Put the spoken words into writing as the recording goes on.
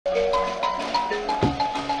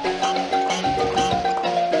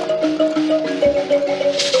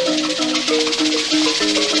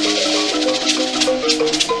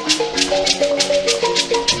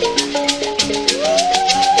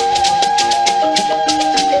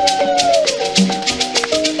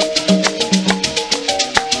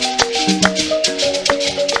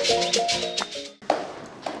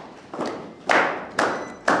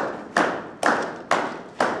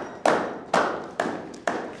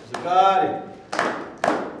Sikari.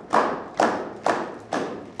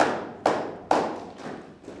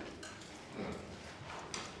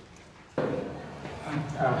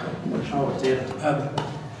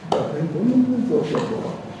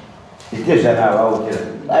 Ite sana wao tena.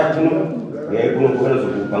 Ai kuno. Yeye kuno kuna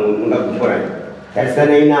zuku bangun nga kumbora.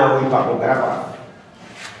 Kasana ina wi pa ko garapa.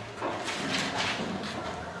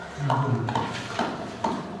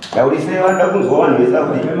 Ya ulise wanda kuzwa niweza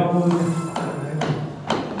kudi.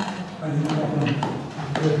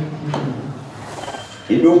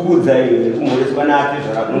 Idokudza iyo kumuresi bana ati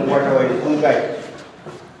zvara kunokwata waye kungai.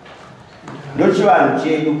 Ndochi vanhu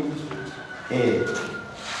chedu.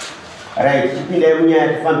 Right, chipinda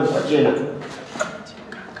munyaya tifambe kwachena.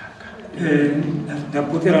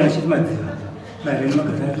 Ndapotera nachimadziva. Maremu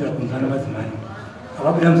makazanira kumvana madzimai.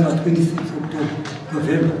 Akabuda musi wa26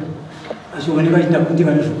 November. Achioneka achinda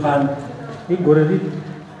kundika nezvopano. Igore ripi?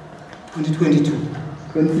 2022.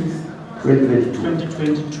 26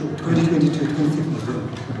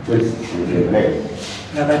 November.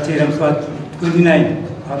 Nakatera musi wa 29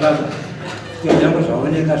 Baba. Ndango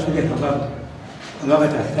zvaoneka svike Baba.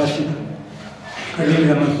 Vakati asasvika.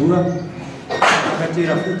 Akaenda mazuva.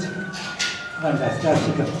 Akatera futi. Akanzi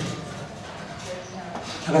asasvika.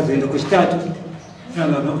 Akazoenda kuchitatu.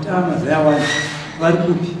 Nababa kuti mazaya wani vari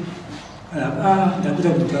kupi? Ndakuta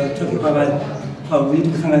kuti tsvake kwavari. Pauiti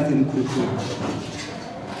kusanganisa mukurukuru.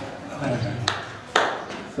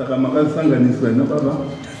 Saka makasanganiswa nababa?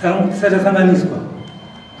 Tasanganiswa.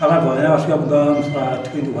 Vakabva vana vasvika kuba musi wa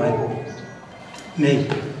 21 May.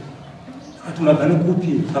 Akati mabva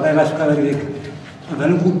nokupi? Vakasvika vari vega. Mabva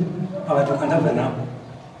nokupi? Vakati kwandabva navo.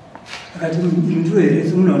 Akati ndiro here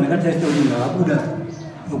semunhu akatarisa kuti munhu akabuda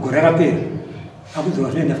gore rakapera. Akudziwa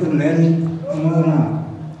zvinoenda futi munhu eri mumwe munhu.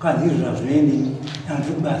 Kanzi izvo hazvinoendini.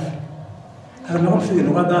 Handiri kubasa. Akati ndakamsvika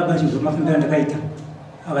nokababa chizomafambira ndakaita.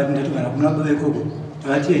 Akati ndatogara kuna baba ikoko.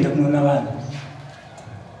 Ndakatienda kunoona vanhu.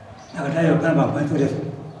 Akati aiwa pana mangwanisa kuti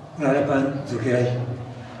kurara pano dzokerai.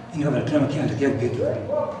 Ndakabva ndatora makianda kuyagubhedhu.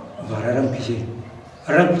 Varara mupisheni.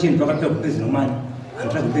 Varara mupisheni pakapera kupedzi nomani.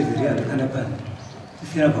 Handira kupedzi ria ndakanda pano.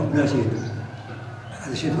 Tisina bvakuda chedu.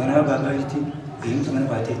 Akazosvedzwa nababa achiti veimutsamana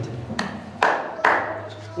kwatete.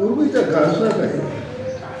 Uri kuita gasva here.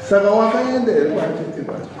 Saka wakaenda here kwatete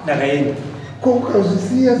kwacho? Ndakaenda. Ko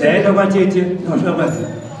ukazvisiya? Ndaenda kwatete ndosvika kwanzi.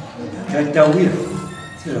 Ndakatauira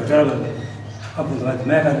sezvakutaura baba. Abvunza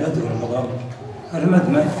madzimai akati ndadzokera kumba kwangu. Akati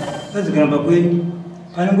madzimai ndadzokera kumba kwenyu.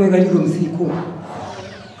 Pane nguva yakati musiko.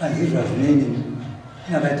 Kanzi izvo hazvinoendini.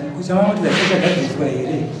 Akati kuchama kuti zvachagadziswa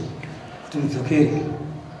here kuti mudzokere.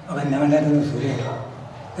 Akati ndanga ndanozorera.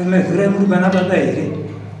 Akati maizorera muri pana baba here?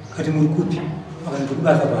 Akati muri kupi? Akati ndiri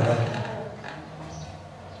kubasa kwaRara.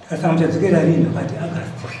 Akasanga muchadzokera rini? Akati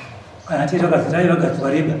August. Kana tete akazoti aiva August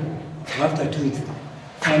wareba after 2 weeks.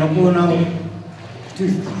 Kana kuonawo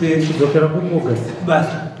kudzokera kuAugust.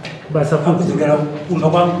 Kubasa kudzokera kumba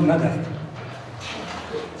kwangu kuna August.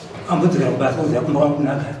 Ambodzokera kubasa kudzokera kumba kwangu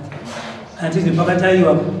kuna August. Anditi pakati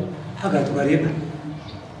aiwa August wareba.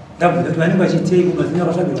 Ndabvunza kuti vanenge vachitei kubasa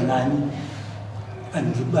ndakasvagirwa nani?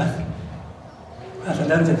 Andiri kubasa.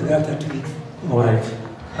 Azvadaro ndichadzokera after 2 weeks. Alright.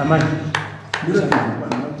 Amani.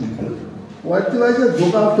 Wati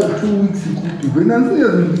vachadzoka after 2 weeks kuti venansiya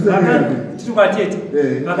zvinhu tiri kwatete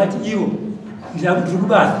vakati ivo ndiri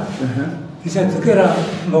kubasa ndichadzokera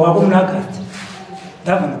kumba kwako muna August.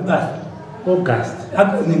 Ndabva ndikubasa August.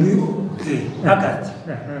 August.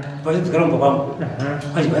 Vachadzokera kumba kwangu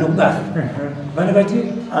vachibva nokubasa. Vanakati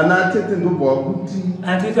ana atete ndobva kuti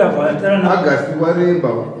atete abva August wareba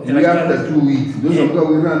after 2 weeks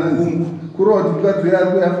ndozvamukawirirana kurova kuti mukadzi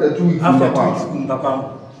ari after 2 weeks kumba kwangu.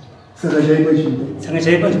 Saka chaipa chipo. Saka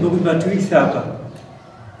chaipa chipo kuti pa 2 weeks apa.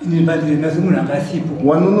 Ini bandire nazo munhu akasipo.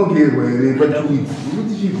 Wanonokerwa here pa 2 weeks.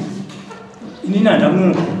 Ukuthi chipo. Ini nanda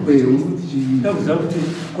muno. Ukuthi chipo. Ndakuza kuti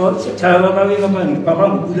ko chava kavenga panhu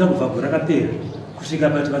papangu kuda kubva gore rakapera. Kusvika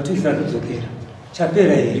pa 2 weeks akudzokera.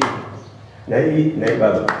 Chapera here. Nai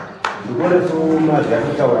baba. Ndikona so mazvi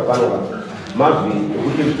akutaura pano apa. Mazvi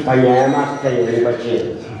ekuti panyaya masitaire pachena.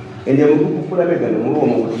 Ende mukukura mega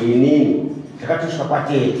nomuromo kuti inini takatosva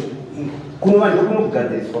kwatete. Kuno vanhu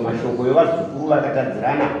kunogadziriswa mashoko evazukuru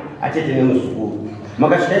vakatadzirana atete nemuzukuru.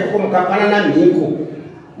 Makasvika ikoko mukapanana mhiko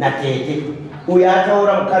natete. Uyo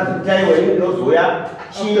ataura mukadzi kuti aiwa ini ndinozoya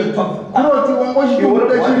chipa. Kunoti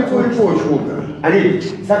wangoshibuda chiri kuchoshoka. Anditi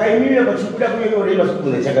saka imimi pachikuda kunyorema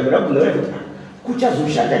sikunze chakamira kunze kuti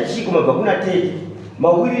kuchazoshanda chiko mabva kuna tete.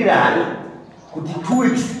 Mawirirana kuti 2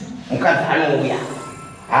 weeks mukadzi anouya.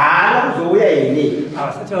 Kuzouya ine.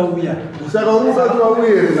 Asati auya. Saka unosati wauya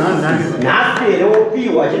here nhasi. Nhasi here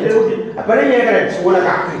wopiwa chetero kuti hapana nyaya kana tichiona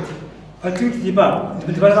kakati. Patiki baba,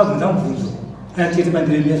 ndipata kabunza mvunzo. Ati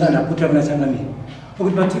tibandiremesa nakuta kuna changamira.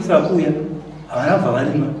 Ukuthi patiki akuya, avanabva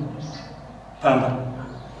varima pamba.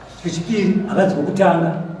 Chechipiri akadzi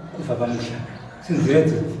kokutanga kubva pamusha.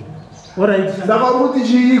 Sinzvedzo. Alright. Saka kuti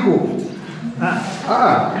chiiko?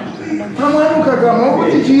 Pamwe mukagama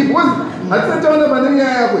kuti chiiko. Hatitaona pane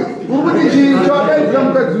nyaya yakwe. Uri kuti chiiko akaidza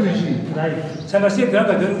mukadzi uchi. Saka siega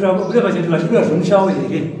akadorura kuti pacheti vachidura zvomushawo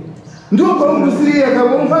here. Ndoko musiriya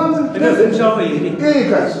kabomfanzi. Ina zvomushawo here.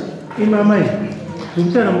 Kachi. Imamai.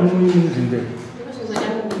 Ndikutana munzinde.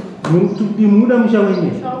 Muda musha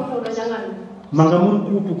wenye. Manga muri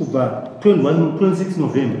kupi kubva 26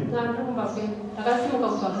 November.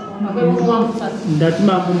 Ndati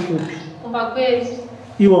mamuri kupi.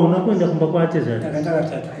 Iwa unakwenda kumba kwateza.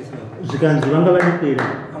 Zvikanzi vanga vanipera.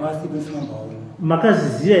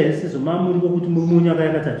 Makaziziya here sezo mamuri kokuti muri munyaka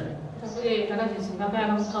yakatatu.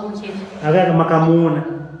 Akaka makamuona.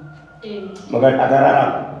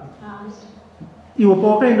 Akarara. Iwo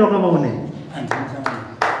pawakaenda wakamaonei.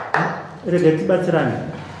 Rega tibatsirane.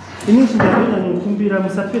 Ini chindapinda nokumbira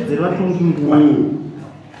musapedzera vatongi nguva.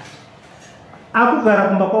 Akugara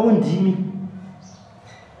kumba kwavo ndimi.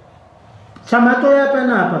 Chamatoya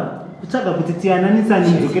panapa kutsvaga kuti tiyananisa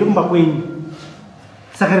nidzokere kumba kwenyu.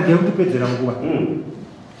 Saka regai kutipedzera nguva.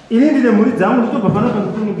 Ini ndine mhuri dzangu nditobva panapa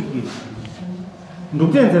ndikutonikikira.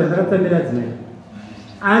 Ndokutenzera ndakatsamira dzimwe.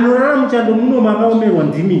 Anorara muchando muno makaomerwa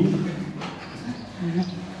ndimi.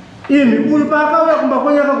 Imi uri pakauya kumba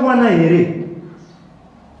kwenyu akakuwana here?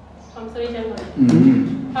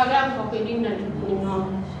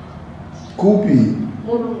 Kupi?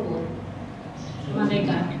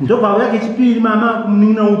 Ndobva uya kechipiri mama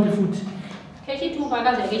kumunina upi futi? Kechitumba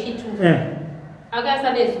akaza kechitumba.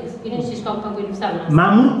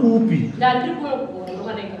 Mamuri kupi?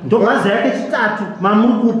 Ndobva zaya kechitatu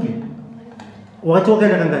mamuri kupi? Wakati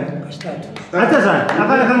wakaenda kangani? Hata zana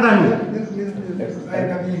akaya kangani?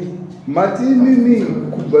 Matini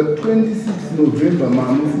kuba 26 November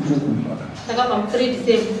mamuri kukumba. Saka pa 3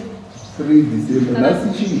 December. 3 December nasi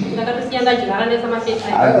chi. Ndakatosiyanga jigara nesa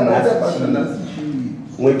mafeta. Nasi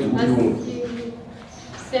Mwezi uyu.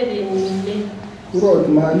 7 May. Kurot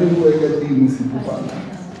mani uweka di musipu pana.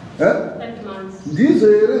 5 months. Ndizo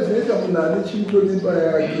here zvinoita munhu ane chinto nemba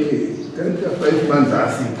yake 5 months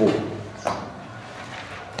asipo.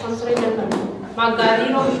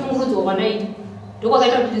 Magariro kushungurudzo wanaita.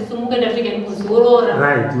 Ndokwakaita kuti ndisimuke ndasvika ndikuzorora.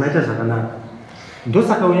 Right, maita zvakanaka.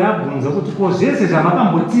 Ndosaka uya abvunza kuti ko zvese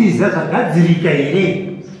zvamakambotiza zvagadzirika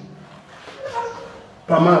here?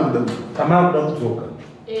 Pamakuda kudzoka.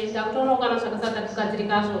 Ndakutoona kana zvakasaka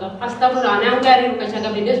kugadzirika zvoka. Asi takurira ana yangu yariruka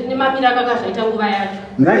chakabve nemamira akakazvaita nguva yacho.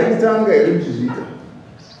 Ndaikutanga here muchizviita?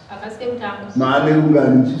 Akasike kutanga. Maane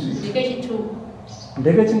rungani muchizviita? Ndekechitatu.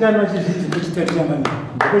 Ndekechingani vachizviti ndechitatu changamira.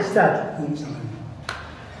 Ndekechitatu.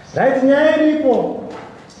 Right, nyaya iripo.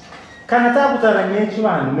 Kana takutaura nyaya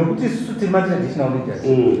yechivanhu nekuti isusu tiri matraditional leaders.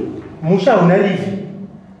 Musha una livi.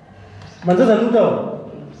 Manzoza ndikutaura.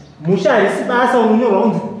 Musha harisi basa unonyorwa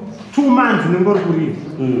unzi 2 months unenge uri kuriva.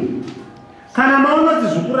 Kana maona kuti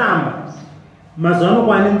zvikuramba mazuva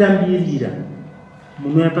anokwana ndambirira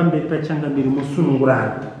munouya pamberi pachangamiri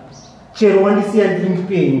musunungurana. Chero wandisiya ndiri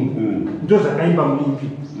mupenyu. Ndo zvakaimba muimbi.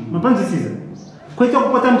 Mapanzisiza. Kwete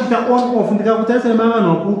kupota muchita on off ndikakutarisira mavanhu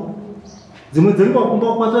vakuru. Dzimwe dzenguva kumba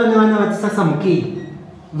kukwatwa nevana vatisasamukei.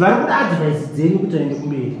 Vari kuda advice dzenyu kuti aende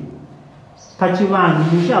kumberi.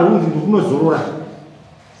 Pachivanhu musha haunzi ndokunozorora.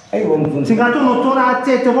 Tingatonotora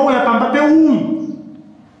atete vauya pamba peuyu.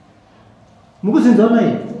 Mukuzinzwa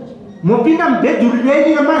mai? Mopinda mubhedhuru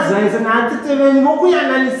renyu yemazaisa naatete venyu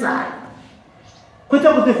vokuyanganisai. Kwete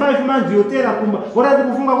kuti 5 months yotera kumba. Vorati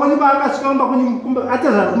kufunga kwenyu paakasvika kumba kwenyu kumba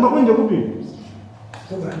atezara kumba kwenyu ndokupinda.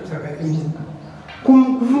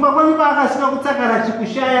 Kufunga kwenyu paakasvika kutsakara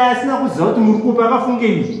chikushaya asina kuziva kuti muri kupi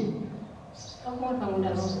akafungei.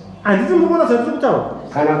 Handiti murikuona zvatiri kutaura?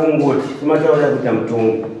 Kana kungoti timataura kuita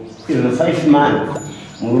mutongo. Izvo 5 months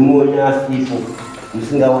murume asipo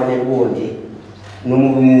musingawane bonde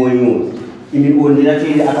nomurume wenyu. Imi bonde racho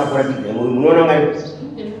iri akakuratidza murume. Munoona ngani?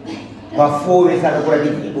 Pa4 vese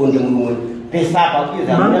akakuratidza bonde murume. Pesapa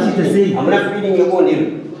kuiza hamuna feeling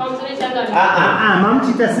yebonde.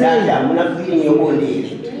 Mamuchita sei? Hamuna feeling yebonde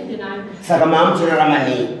iri. Saka mamutorarama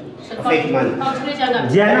nei 5 months.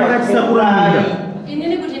 Ndiani akatisa kuramira?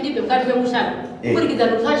 Inini kuti ndibve mukati memushana. Kurikidza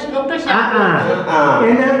nokutoshaka.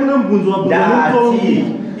 Endai kuno mubvunzo wabvunzomutongi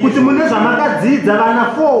kuti mune zvamakadzidza vana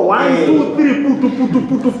 4 1 2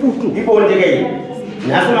 3 putu. Ibonde kei.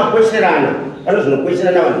 Nhasi makwesherana. Pane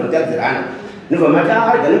zvinokwesherana vanhu vanotadzirana. Ndibva mati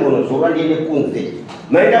arga ndimbonozorwa ndiende kunze.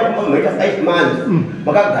 Maenda kumba maita 5 months.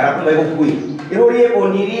 Makagara kumba iko kuyi. irori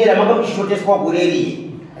yebondiri ramakamishoteswa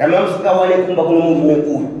kureri ramamusikawane kumba kuno murume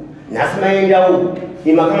uyu nhasi maenda uku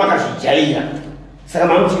imakamakachijaira saka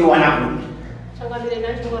mamuchiriwana kuti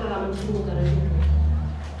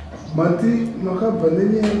mati makabva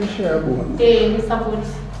nenyaya yemushaya bonde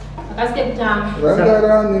akasike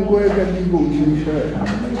rangara nenguva yakadiko muchimushaya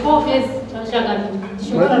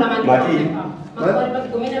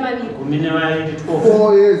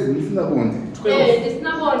years musina bonde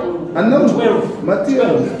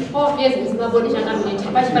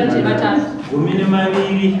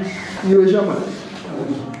iwe shama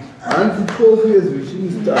hanzi 12 years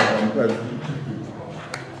vichimusitava mukadzi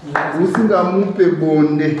usingamupe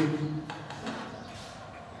bonde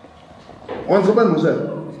wanzoba musha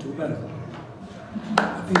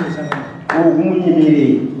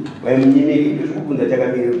kumunyimire vaimunyimire zvekubvunza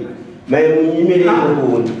takamire maimunyimire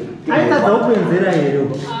bonde aitadza kuenzera here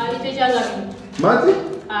mati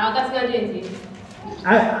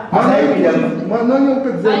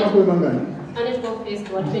manyopedzera makwe mangani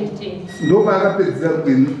ndopaakapedzera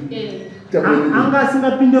kwenu anga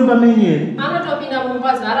asingapinde mumba menyu here anotopinda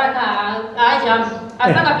mumba zaraka haajamba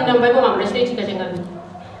asi akapinda mumba ipo mamuna chinoitika chengaviri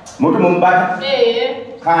moto mumubata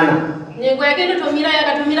kana nyengo yake inotomira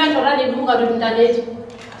yakatomira ntora neduka toti ndaneti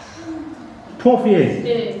 12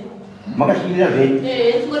 years makashirira zvei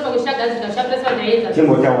chingori pakushagadzika shapresa ndaenza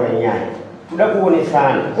chimbotaura nyaya kuda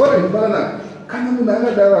kuonesana ore bana kana munhu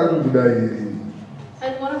akadaro ari kubuda here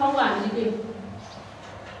aiona kwangu handike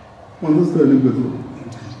mandosira negwedzo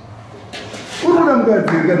urikuda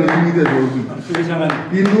mukadzi here kana uchimuita zvauti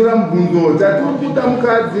pindura mubvunzo tati urikuda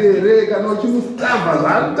mukadzi here kana uchimustabha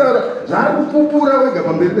zvaarikutaura zvaari kupupura wega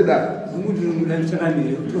pamberi pedare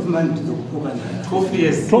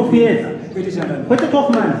 12 years kwete 12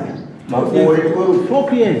 months makore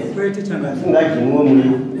 12 years singajimwe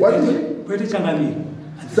muriwo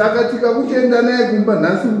saka tikakutenda naye kumba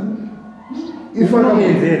nhasi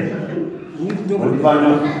ifanamuenzera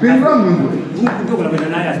pindura mubvunzo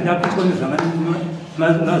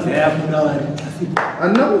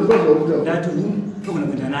handina kuzwa zvautaura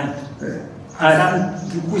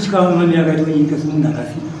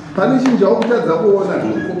pane chinhu chaukutadza kuona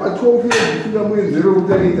pa 12 years usingamuenzere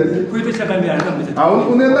utaita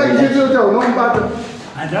une laki chete kuti haunomubata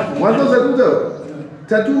mwanzoza kutaura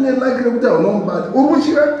tati une laki rekuti haunomubata uri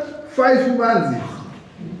kuchira 5 months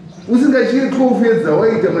usingachiri 12 years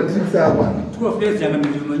dzawaita matrix ako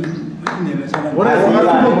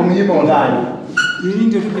wakasumabva munyima wangani ini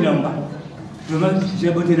ndotopinda mumba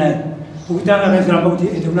zvabonde naye ukutanga akaisiramba kuti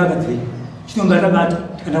ende kunakadzei chinombatabata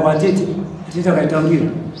kana kwatete atete akaitaurira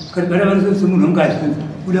kati bada vanosemunhu womukadzi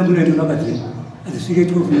kuda muno ende kunakadzei azisvike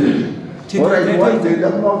 12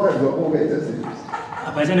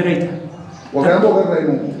 apa chandakaita wakaramba wakarara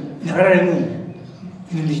imomo ndakarara imomo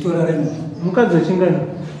ine ndichitorara imomo mukadzi wechingani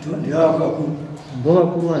ndivakakuru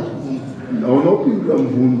ndovakuru vacho haunopindura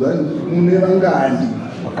mubvunzo mune vangani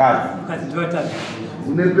mukadzi ndivatatu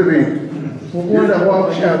une pereki ukuwanda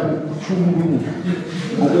kwakushaku chunguru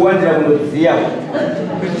ukuwandira kunoziya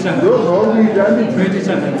ndozvaunoita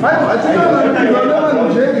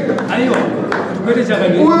hatinaavanhujerika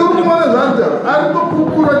uyu urimona zvanotaura ari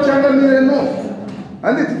kutopupura changanireno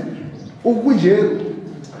handiti ukujero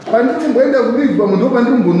pandiri kumboenda kurivha munhu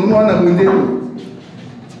ndopandirimbononwana kuendero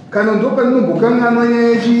kana ndopandinombokang'anwa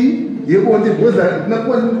nyaya chii yebonde bhoza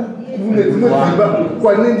kune dzimwe dzimba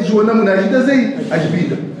kwanine ndichiona munhu achiita sei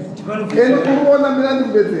achipinda ende kuriona mina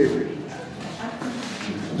ndikubetsere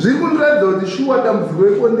zviri kundiratidza kuti shuwa dambudziko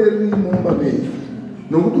rebonde ririmo mumamenyu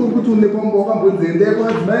nokuti uri kuti une kwamba wakambonzendai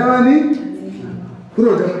kwadzimai vani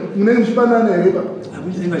kurota mune muchipanana here pa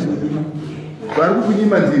vari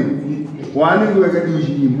kukunyima ndiwo waane nguva yakadii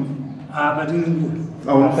uchinyima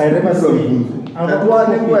ati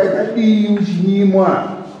waane nguva yakadii uchinyimwa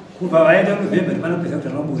kubva vaenda novemba ndipanopedza kuti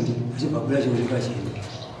anobonde achibva kula chiurika chienda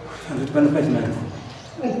andoti pano 5 months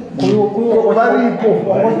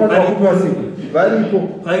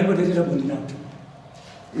varipo tetera bondi navo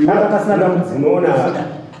unoona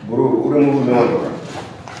bro uri murume wangu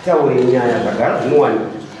taure nyaya zvagara zvinowani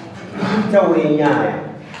taure nyaya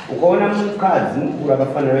ukaona mukadzi mukuru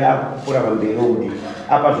akafanira yakukura pamberi kuti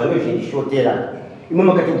apa zvave zvindishotera imwe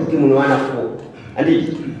makati kuti munhu wana ko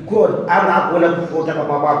handiti kuroti anga akuona kushota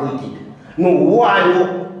pakwako akuitika nouwano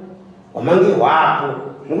hwamange hwapo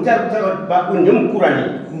nokuti ari kutaura kuti bako ndemukuru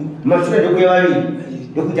andii mashure ndekuye vaviri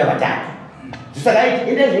ndokuita vatatu saka iti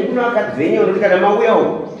ende zvekuno vakadzi venyewo nokuti kana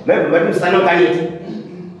mauyawo maibva mati musanokaniti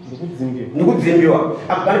ndikudzimbiwa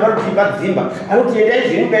apo pane parutivi padzimba anoti endai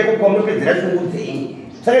zveni kaiko kwamunopedzera shungu dzenyu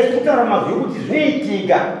saka isi kutaura mavhu ekuti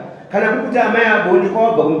zvinoitika kana kukuti amai abonde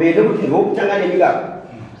kwawabva kumberi nekuti ndokutanga nemikapo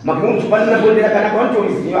makungu chipana bonde rakanaka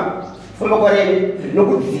vanotoriziva kufamba kwareni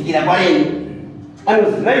nokudzikira kwareni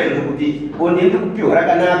anoziva izvozvo kuti bonde ndiri kupiwa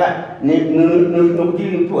rakanaka nokuti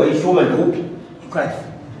ripiwa ishoma ndeupi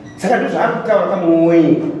saka ndozvaari kutaura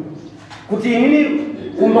kamwoyi kuti inini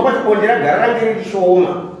kumba kwati bonde ragara range riri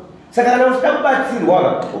shoma saka kana usida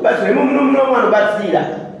kubatsirwa ubatsirwe muno anobatsira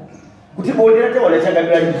kuti bonde ratewana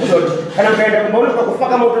changamira ndikuti kana ukaenda kumba unoka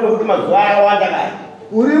kufaka moto nokuti mazuva awanda kare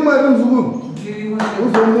uri mwari mzukuru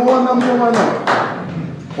uzomuona mukomana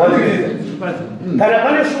kana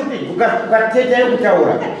pane shuti ukateta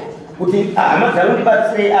yekutaura kuti hama dzangu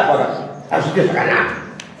ndibatsirei apa azviite zvakanaka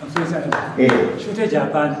shuti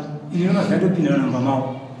ejapana ini nomazandopinda namba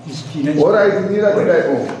mawo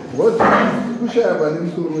What kushaya pane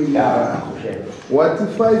musoro wenyika wati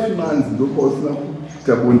 5 months ndopausina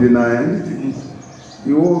kuita bonde naye anditi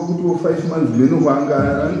iwo kutiwo 5 months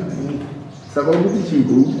menokwangara saka kuti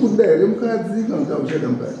chinhu ukuda here mukadzi kana kuti auchada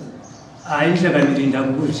mukadzi aichakamirinda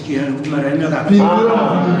kukuzvikira nokuti marainakakuda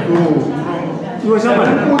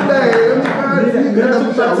here mukadzi kana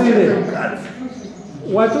kuti auchada mukadzi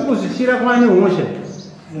wati kuzvichira kwane hosha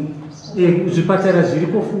zvipatara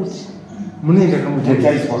zviripo futi munoenda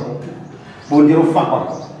kamutariswa bonde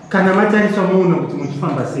rofakwa kana matariswa muona kuti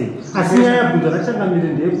muchifamba sei asi nyaya bvunzo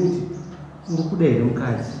rachangamire ndeyekuti uri kuda here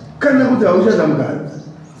mukadzi kana kuti hauchada mukadzi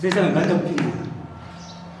sesanganda kupindura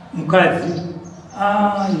mukadzi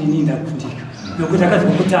inini ndakundika nokuti akadzi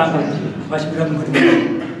kokutanga vachipira mukati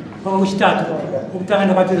paka kuchitatu kokutanga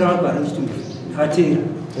ndakatorera magwara muchitumbu akatera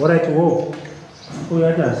orit wo uyo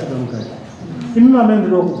ati asika mukadzi imi mama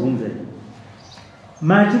ndiri wakubvunza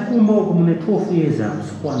mati kumba uku mune 12 years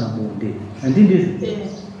hamusikwana bonde handindizvo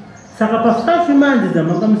saka pa5 months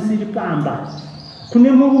dzamanga musiri pamba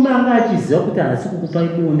kune murume anga achiziva kuti haasi kukupai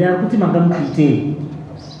bonde ari kuti manga mukuitei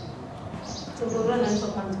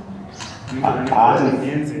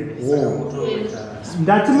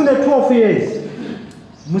ndati mune 12 years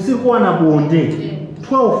musiri kuwana bonde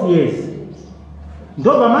 12 years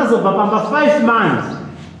ndobva mazobva pamba 5 months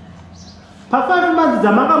pa5 months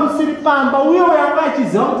dzamanga musiri pamba uye yanga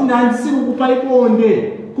achiziva kuti ndandisiri kukupai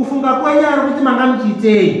bonde kufunga kwenyu ari kuti manga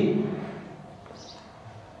muchiitei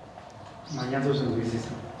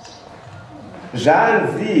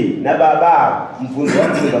zvanzi nababa mubvunzo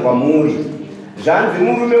wabvunza kwamuri zvanzi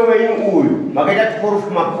murume wenyu uyu makaita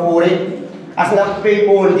tikorofu makore asingakupei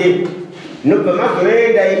bonde nobva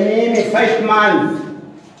mazoenda imimi 5 months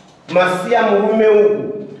masiya murume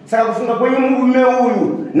uku saka kufunga kwenyu murume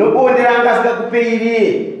uyu nobonde ranga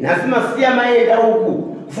asingakupeirie nhasi masiya maenda uku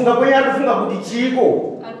kufunga kwenyu ari kufunga kuti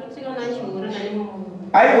chiko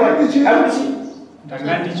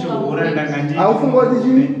aufunga kuti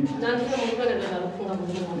chini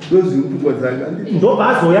ndozipfungwa dzake ndobva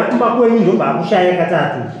azoya kumba kwenyu ndobva akushaya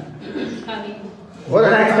katatu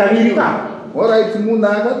kavirika orit munhu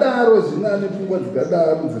akadaro zvino ane pfungwa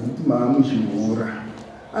dzikadaro dzekuti maamuchihura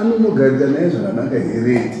anonogarika naye zvakanaka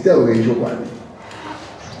here titaurei chokwadi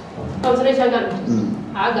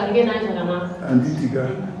handitika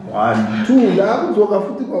 1 2 ndaakudzoka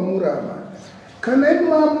futi kwamurama kana imi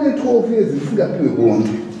mamune 12 years isingapiwe bonde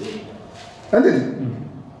handiti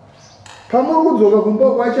pamuri kudzoka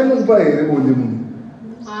kumba kwachanokupa here bonde munhu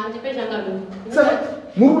saka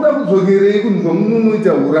muri kuda kudzokerei kunzwa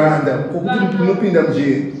munoita uranda kokuti munopinda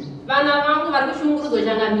mujeri vana vangu vari kushungurudzwa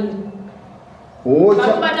changamiri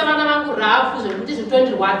vakubata vana vangu rafu zvekuti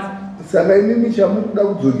zvitondirwadza saka imimi chamuri kuda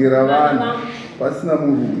kudzokera vanhu pasina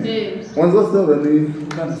murume wanza sitaura nei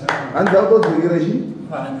hanzi akutodzokera chii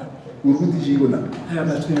uri kuti chiiko na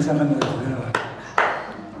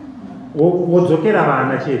wodzokera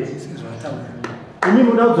vana chete imi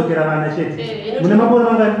muda kudzokera vana chete mune makore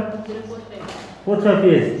mangani 45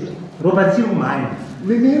 years ropa tichiri kumhanya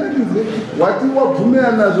ndiniratidze wati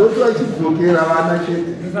wabvumira nazvo kuti vachidzokera vana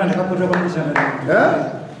chete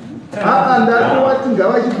ndati wati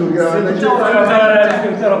ngavachidzokera vana chete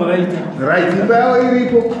right imba yavo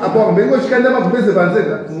iripo apa wambengoshikanda magumbeze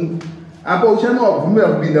panzega apa uchana wabvumira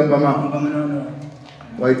kupinda mumba mako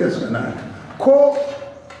waita zvakanaka ko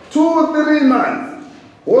 2-3 months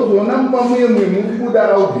wozoona mumba muye mwe muri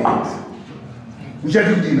kubuda aubet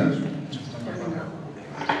uchati kudinazvo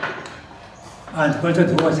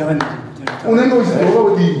unenge uchidzoka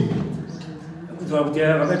kudini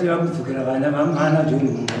vakati vakudzokera vana vamana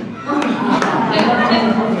joni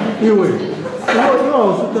iwe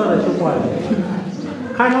hausitaura chokwadi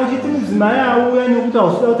kana uchiti mudzimai auya nekuti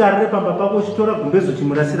hausida kuti arire pamba pako uchitora gumbezo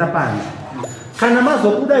chimurasira panze kana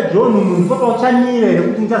mazobuda john munhu papa uchamira here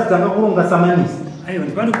kuti ndichazotanga kuronga samanisi aiwa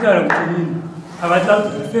ndipandi kutaura kuti nini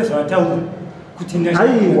avatauzefezo vataura kuti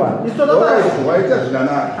aiwa waita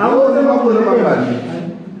zvakanaka aone makore mangani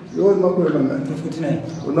Yo makore mangani?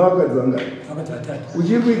 49. Una wakadzi vangani? Wakadzi 3.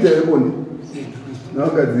 Uchiri kuita here Bonde?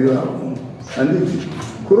 Nawakadzi vavo. Handiti.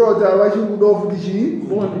 Kurota vachiri kudawo futi chii?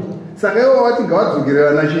 Bonde. Saka iwo wati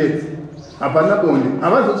ngavadzokererana chete. Hapana Bonde.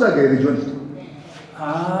 Havazotsvaga here John?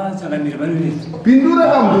 Tsangamiri vanonetsa.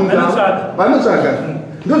 Pindura kambunza. Vanotsvaga.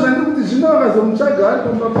 Ndozvandiri kuti zvino vakazomutsvaga vari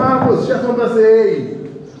pamba pavo zvichafamba sei?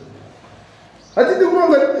 Hatidi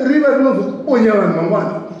kuronga riva rinozoponya vanhu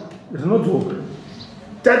mangwana. Rinodzoka.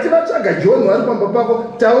 Tati vatsvaga John vari pamba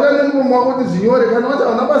pako, taura nemuromo wako kuti zvinyore, kana vati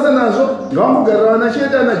havana basa nazvo ngavangogarira vana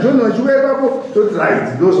chete ana John vachiuya ipapo toti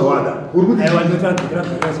right ndozvawada. Uri kuti aiwa ndotadzokera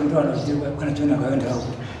garira semutawana kuti kana John akaendawo.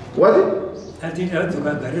 What? Ati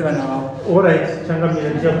ndadzoka garira vana vavo. All right, Changamira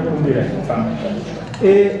ndichakukumbira kufamba.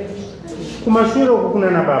 Kumashure uko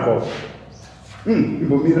kuna nababa.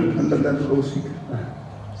 Imbomira ndandoda kusvika.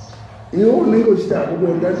 Iwe unenge uchita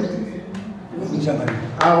kubonda nditi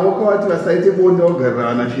wakavati vasaite bonde vagarira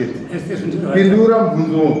vana chete. Pindura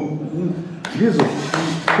mubvunzo ndizvo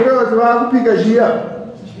kureva kuti vaakupika chiya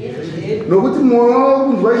nokuti mwoyo wavo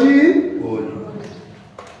kunzwa chii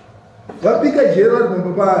vapika jero vari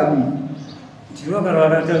pamba paani.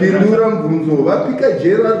 Pindura mubvunzo vapika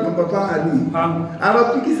jero vari pamba paani.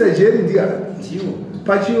 Avapikisa jeri ndiani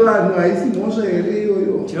pachivanhu haisi mhosva here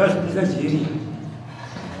iyoyo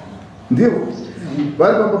ndivo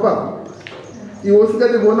vari pamba pako iwe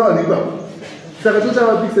usingade kuona vanhu ipapo saka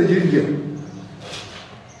totavapikisa jeri ndiani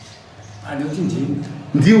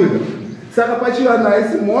ndiwe saka pachivanhu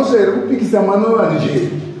haisi mhosva here kupikisa mwana wevanhu jeri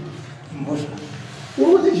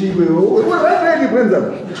uri kuti chiiwe uraredi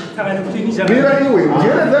kwenzako mira iwe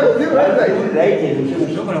jere dzako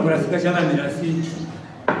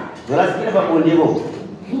dzirasikira pabondevo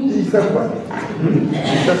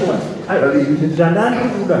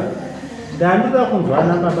ndandida kunzwa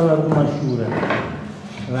ana baba vari kumashura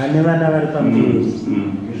vane vana vari pamberi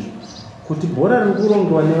kuti bhora riri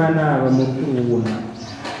kurongewa nevana ava muri kuriona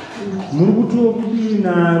muri kutiwo kudii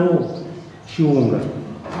naro chiunga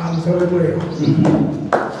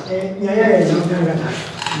nyaya yainotanga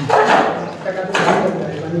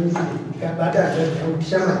takabata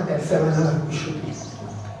tishamataisa vana vari kushupa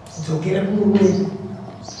dzokera kumurume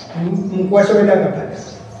mukuwasha wenda akabhadhara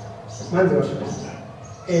manzi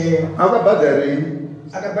akabhadharei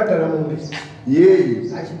akabhadhara mombe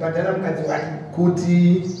yei achibhadhara mukadzi wake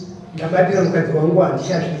kuti ndabadira mukadzi wangu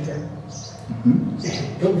handichazviita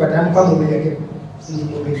ndokubva ndamupa mombe yake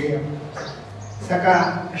mombe zveya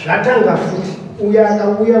saka zvatanga futi uya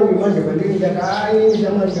akauya uyu manje kwandiri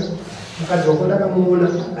ndakaaendamarika mukadzi wako ndakamuona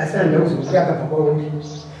asi handida kuzokuya akabva kwauri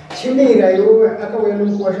chimira iwe akauya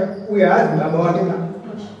nomukuwasha uyu haazi baba wake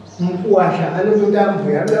mukuwasha anotoda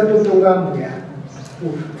mbuya anoda kutotonga mbuya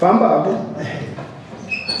famba hapo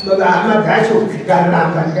baba hama dzacho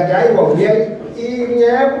dzikaramba ndikati aiwa uya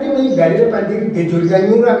nyaya yekuti muigarire pandiri gedzo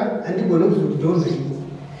rikanyura handigone kuzokudhonza iwe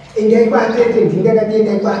endai kwatete ndindakati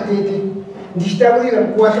endai kwatete ndichitaurira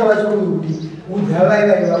mukuwasha wacho kuti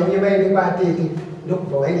udzavai vauye vaende kwatete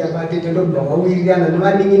ndokubva waenda kwatete ndokubva wawirirana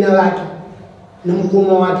nevanin'ina vake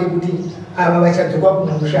nomukoma wake kuti ava vachadzoka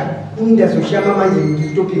kumusha ini ndazoshama manje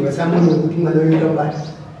kuti topiwa samunhu wekuti mwana uyoenda kubata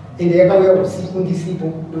ende yakauya usiku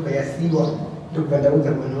ndisipo ndobva yasiiwa ndobva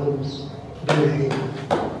ndaudza mwana wangu ndoyaenda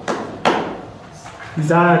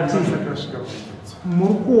zati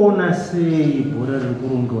muri kuona sei bhora riri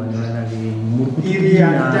kurongewa nevana venyu muri kutiuya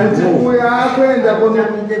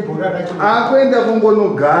akuenda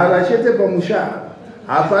kungonogara chete pamusha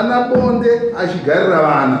hapana bonde achigarira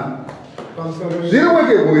vana zviri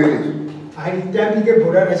wekebo iri haritambike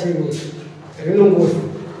bhora rachero rinongosa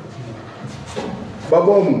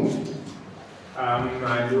baba wamunhu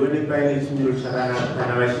handione paine chimiro chakanaka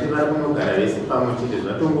kana vachiti vari kunogara vese pamwe chete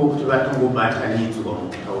zvatongokuti vatongobatanidzwa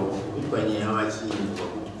mutauro kuitwa nyaya vachinzwa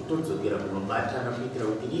kuti kutodzokera kunobatana kuitira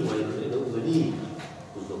kuti iwa inoreda kuzodii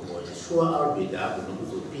kuzobhoti shuwa albert apo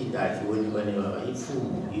nokuzopinda achionekwa nevava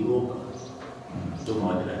ipfumu iropa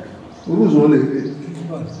tomaonerani uri kuzooneke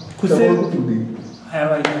kusekudii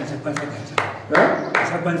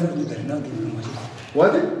asakwanisa kugara naudurumai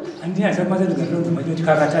what andini asakwanisa kugara naudurumai kuti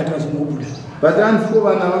kakatatu achimubuda but handiko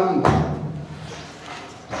vana vangu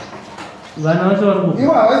vana vacho vari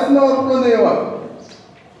iwo havasina uri kudonewa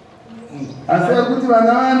asi vari kuti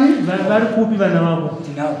vana vani vari kupi vana vavo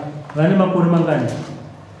tinavo vane makore mangani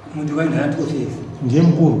muntu wainhaatofesi ndiye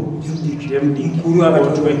mukuru mukuru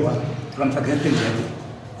akatotoerwa vakamutsvagira stendi yake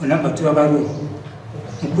unamba 2 akaroorwa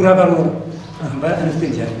mukuru akaroorwa amba ane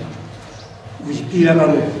stendi yake uchipiri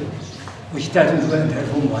akaroorwa uchitatu ndikandari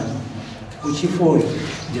form 1 uchifori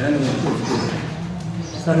ndianoofori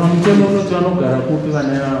saka mutemo unoti vanogara kupi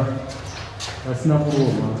vana vasina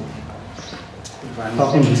kuroorwa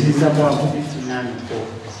pakunzisa kwako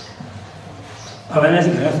avana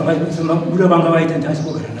sigara buda vanga vaita ntasi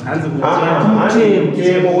kugara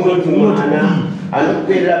mutemo unoti mwana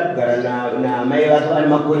anopera kugara namai vacho ane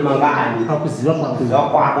makore mangani pakuziva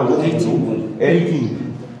kwako ndokuti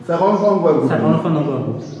saka unofanira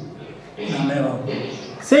kwako namai vavo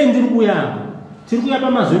sei ndiri kuyamba tiri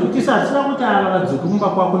kuyamba mazwe kuti satsira kuti ava vadzoke mumba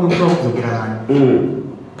kwako nekuti vakudzokera vana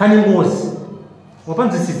pane ngozi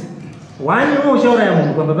wapanzwisisa wani iwe uchauraya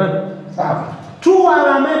munhu pamba papi tu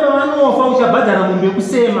ava mai pavanofa uchabhadhara munhu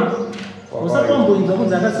yekusema usatomboinzwa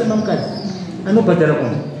kunzi akasema mukadzi anobhadhara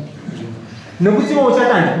kunhu nekuti iwe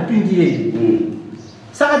uchati handikupindirei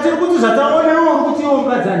saka tiri kuti zvataonewo uri kuti iwe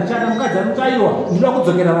mukadzi handichada mukadzi anoti aiwa ndinoda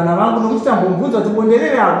kudzokera vana vangu nokuti tambomubvunza kuti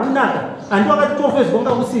bonderere hakunaka handi wakati tofezwa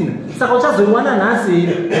nga kusina saka uchazoiwana nhasi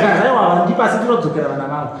here ukazaiwa ava ndipasi tinodzokera vana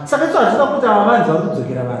vangu saka isu hazvida kuti ava vanzi vari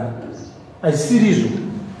kudzokera vana hazvisirizvo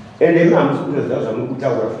ende mamusikutoziva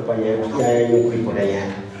zvamukutaura panyaya nyaya yekuipota nyaya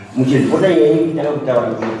muchizipota nyaya yekutanga kutaura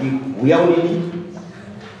kuti uya unini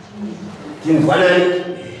tinzwanani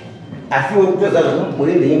asi wekutoziva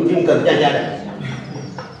zvakumubhore kuti mukadzi chanjada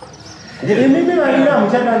imimi vaira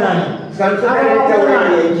muchadanani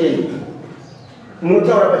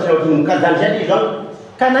munotaura pachina kuti mukadzi handichadi zvangu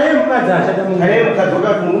kana iye mukadzi achada kana iye mukadzi oda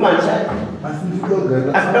kuti munhu mandichadi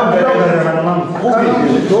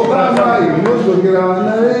munozokera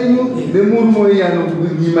vana venyu nemurume iyano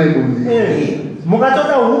kunyima ibonde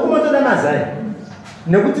mukatoda huku motoda mazai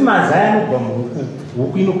nekuti mazai anobva muhuku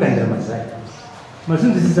huku inokandira mazai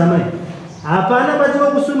mazvinzwisisa mai hapana pativa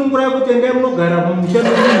kusunungurai kuti endai munogara mumusha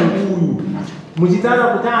memunhu uyu muchitaura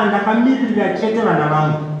kuti ndakamirira chete vana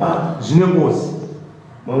vangu zvine ngozi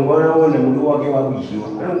mangwanaone mudu wake wakudyiwa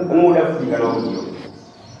unoda kuti kana wakudyiwa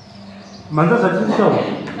manza zvatirikutaura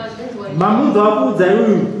mamunzo akuudza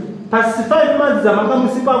iyoyo pasi 5 months dzamanga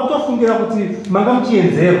musipa akutofungira kuti manga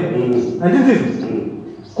muchienzero handindizvo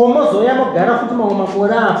komozoya mogara futi mamwe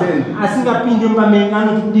makore apo asingapinde mumamenga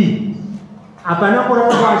anotidii hapana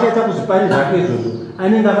kurarako achaita kuzvipari zvake izvozvo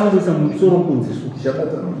anenge akangoisa mumusoro kunzi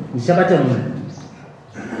ndichabata munhu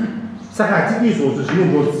saka hatidi izvozvo zvine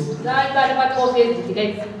ngozi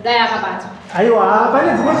aiwa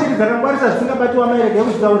pane dzimwe shiri dzakangwarisa zvisingabatiwa maerege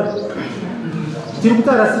ekuzvitaura tiri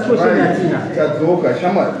kutaura situation yatina tadzoka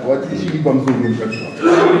shamwari watishiri pamusoro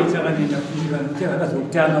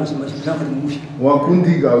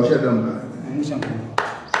wakundika uchada mukadzi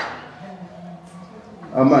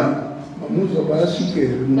amani mamuzo paasvike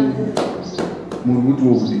muri kuti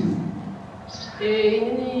wokudini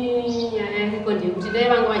inini nyaya yako ndekuti dai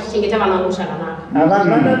vanga vachichengeta vana vangu zvakanaka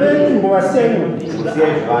vana venyu mbovasiyaiwo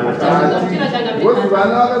gozi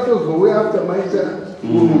vana vakatozouya after maita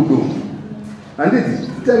urudo handiti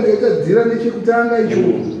titange tadzira nechekutanga icho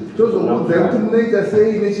tozokuudzai kuti munoita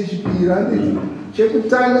sei nechechipiri handiti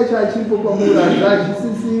chekutanga chachiripo pamuri hazvi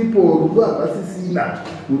hachisisipo rudo havasisina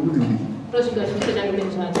muri kuti kudii tosvika zvitotange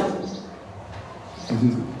nezvachazo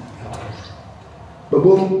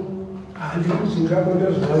babomu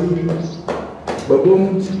handikuzingakonda zvaviri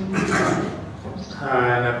babomu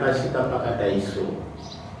kana pasvika pakadaiso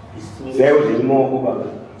zaiwo zvemumaoko baba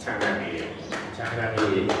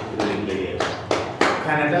changamire kurengerera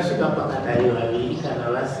kana tasvika pakadai vaviri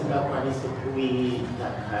kana vasingakwanisi kuwirira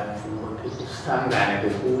kapfumo kekusangana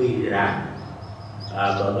kwekuwirira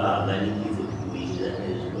baba hamanikidze kuwirira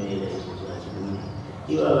nezvinoera izvozvo vachibudi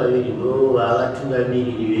iva vaviri ndo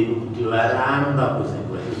vavatungamiriri vedu kuti varamba kuzenge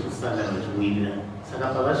vachizosangana vachiwirira saka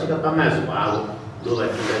pavasvika pamazwi avo ndo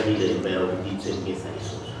vatungamirira imba yavo kuti itsvengesa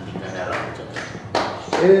izvozvo ndikadaro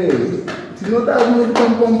tinoda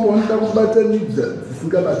kunokutamupamupanoda kubatanidza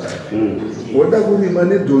dzisingabatani woda kurima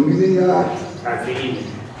nedhongi nenyaya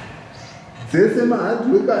dzese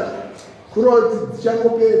mahadweka kurova kuti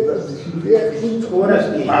dzichangopedza dzichindekora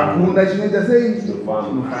hakuna chinoita sei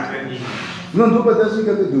nondopa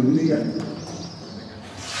tasvika pedhongi nenyaya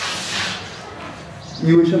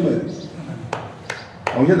iwe shamari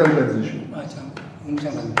hauchada mukadzisho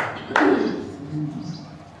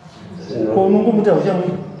kounongomuta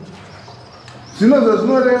uchamui zvino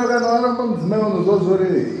zvazvinoreva kana varamba mudzimai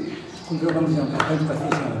vanozvazorevei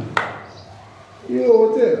iwe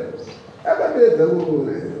hotera akapedza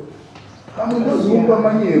kuroreva pamwe ndozviumba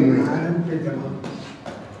manyemwe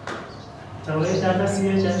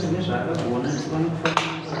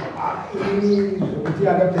zvokuti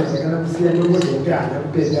akapedza kana kusiya ndokozvokuti haana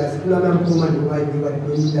kupedza asi kuna namukoma ndovaivi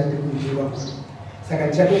varikuita ndikuziva saka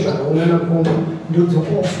ndichatozvakaona nakoma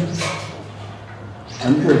ndodzokofu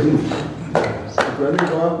handitozii kuti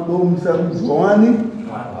vanenge vakudomisa mudziwa wani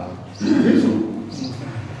izvo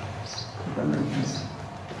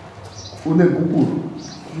une gukuru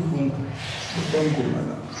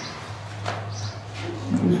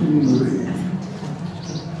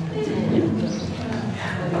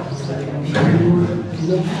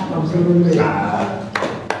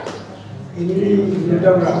ini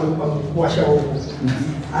udah berapa kuasa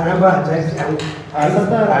araba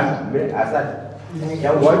asat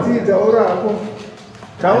yang wajib orang apa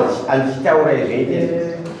tahu anjitaura ini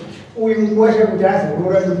uyu kuasa kudas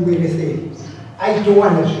orang itu berese ayo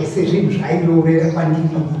wana ese ribu ayo rera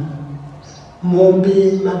pandini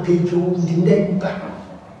mombe mapecho ndindemba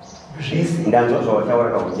zvese ndanzozva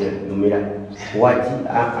taura kakuchedumira wati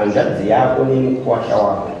hanzvadzi yako nemukwasha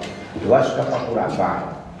wako ndivasvika pakuramba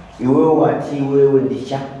iwewe wati iwewe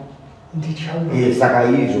ndicha saka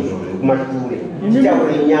izvozvo zvekumashure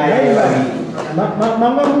titaure nyaya yevaviri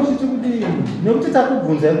manga muchiti kuti nekuti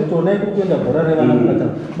takubvunzai kuti onai kuri kuenda bhora revana kukata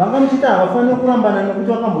manga muchiti havafaniri kurambana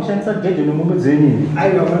nekuti vakamboshandisa gedhe nemombe dzenyu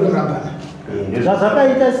aiwa vanorambana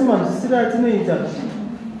zvazvakaita simamzisiro atinoita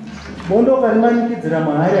bondo ukarimanikidzira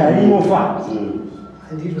mahari hainofa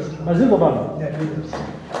mazvingo baba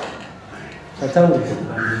tataura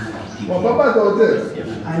wapapata hotel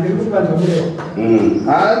andikupata mureo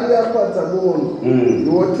hari yapata bono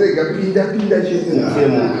ndotega pinda chete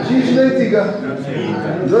chii chinoitika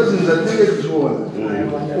ndozvinhu zvatinenge tichiona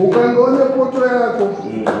ukangaone poto yako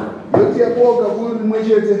yoti yakoga kuri rimwe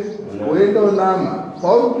chete woenda unama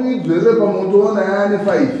pauri kuidzwerere pamoto ona yaane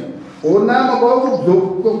 5 onama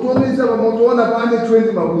pakutonoisa pamoto ona paane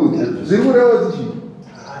 20 mabuti zviri kureva tichii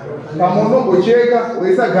pamonongocheka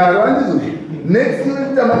weisagara andizvo next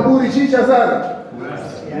kuita maburi chii chasara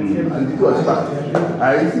handiti wachibata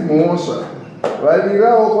haisi mhosva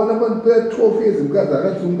vavirawo kona pe 12 years mukadzi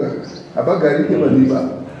akatsunga hapagarike panibaba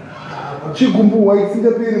chigumbuwa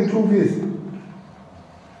isingaperi mu12 years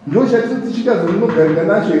ndo chatiti chikazomunogarika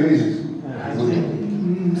nacho here izvizvi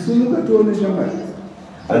sumuka tione shamari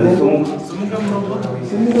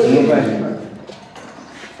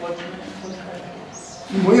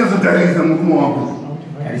imboyazotarisa murume wako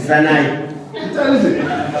tarisanai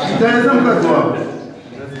tarisa mukadzi wako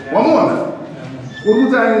wamuona uri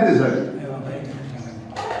kuti aende zvake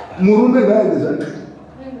murume ngaaende zvake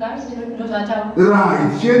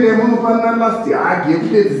right chiendei munofanira last hagi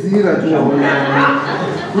yekupedzisira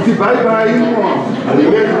kuti baibai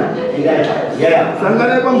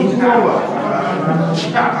sanganai pamuzvikurova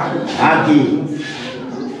hagi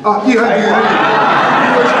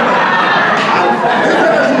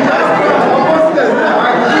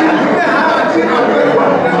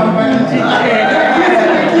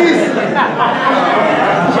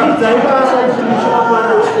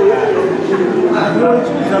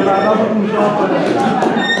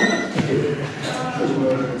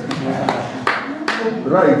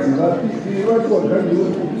right vati wagadiwa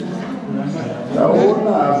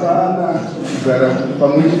taona hapana kugara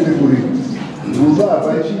pamwe chete kuri ruva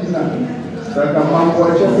hapachina saka mambo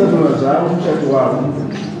achasanura zvavo muchati wavo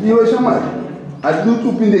iwe shamari hatidi kuti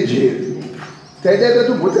upinde jeri taida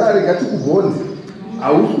tatomboti arega tikubhonzi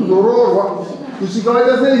hausi kuzoroorwa kusvika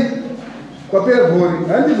waita sei kwapera gori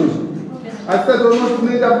handizvozvo asi tatoona kuti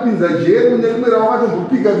unoenda kupinza jeri une rimwe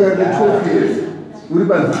rawakatombopika kaenda 12 years uri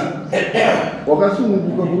panzara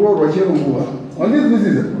wakasununguka kuroorwa chero nguva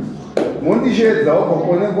wandizwisisa mondishedzawo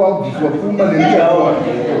pakuonekwa wakubviswa pfumba nemuchawa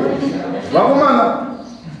vakomana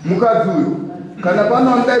mukadzi uyo kana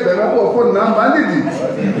pano ndaiba akapuwa phone number handiti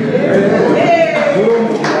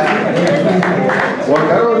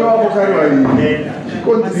wagara unawako kari vairi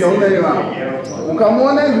chikonzi yaunai vavo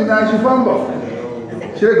ukamuona izvina achifamba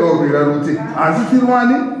chirega kurira ruti asi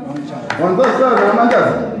sirwani wanzasara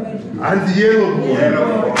amandazi hanzi yelo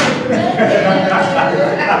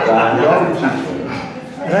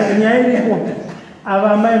nyaya iripo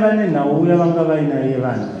ava mai vane nhau uya vanga vainaye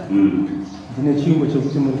vanhu ndine chimbo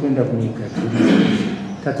chekuti muri kuenda kunyika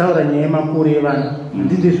tataura nyaya yemakore evana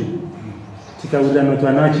handindizvo tikawirirana kuti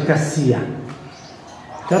vana vachikasiya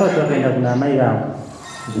taura kuti vakaenda kuna amai vavo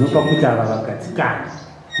zvinopa kuti ava vagadzikana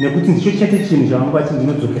nekuti ndicho chete chinhu zvavangati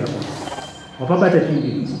ndinodzokera kuno wapabata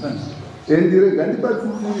chimbiri endirega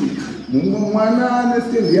ndibatsitsiri mumwe mwana ane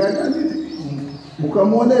stendi yake anditi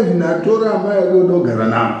ukamuona ivhini atora amai ake unogara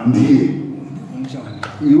navo ndiye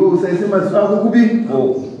iwe usaise maziso ako kubi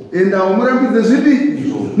enda umurambidze zvipi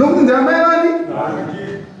nokuti ndiamai vani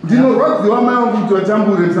ndinorwadziwa amai vangu kuti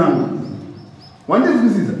vatambure tsangu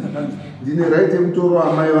wandizwisisa ndine right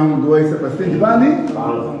yekutorwa amai vangu ndiwaisa pastendi vani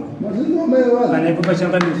mazvinhu amai vani anaipo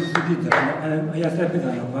pachanganisisukidza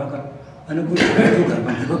yasapedzana kuvaka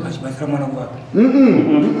anokuachibatsira mwana wake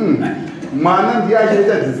mwana ndiye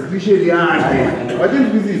achaita discretion yake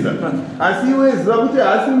wachinzwisisa asi iwe ziva kuti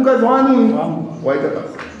hasi mukadzi wani uyu waita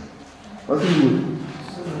basa wasunguri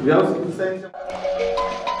We also